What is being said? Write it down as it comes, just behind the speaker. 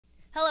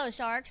Hello,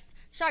 Sharks.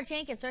 Shark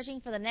Tank is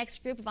searching for the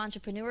next group of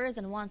entrepreneurs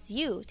and wants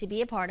you to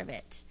be a part of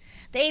it.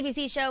 The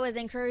ABC show is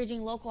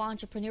encouraging local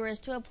entrepreneurs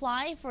to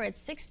apply for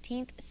its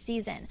 16th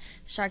season.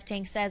 Shark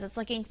Tank says it's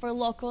looking for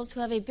locals who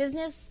have a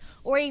business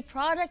or a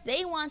product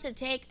they want to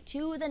take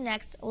to the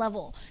next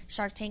level.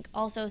 Shark Tank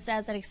also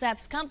says it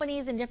accepts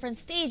companies in different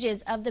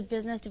stages of the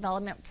business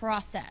development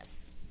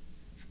process.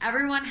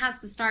 Everyone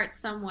has to start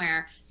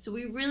somewhere, so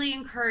we really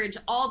encourage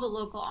all the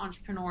local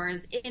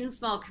entrepreneurs in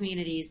small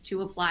communities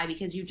to apply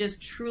because you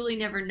just truly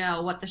never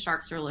know what the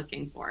sharks are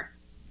looking for.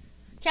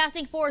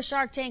 Casting for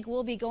Shark Tank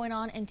will be going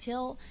on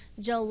until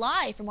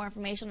July. For more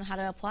information on how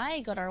to apply,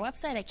 go to our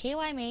website at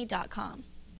kyma.com.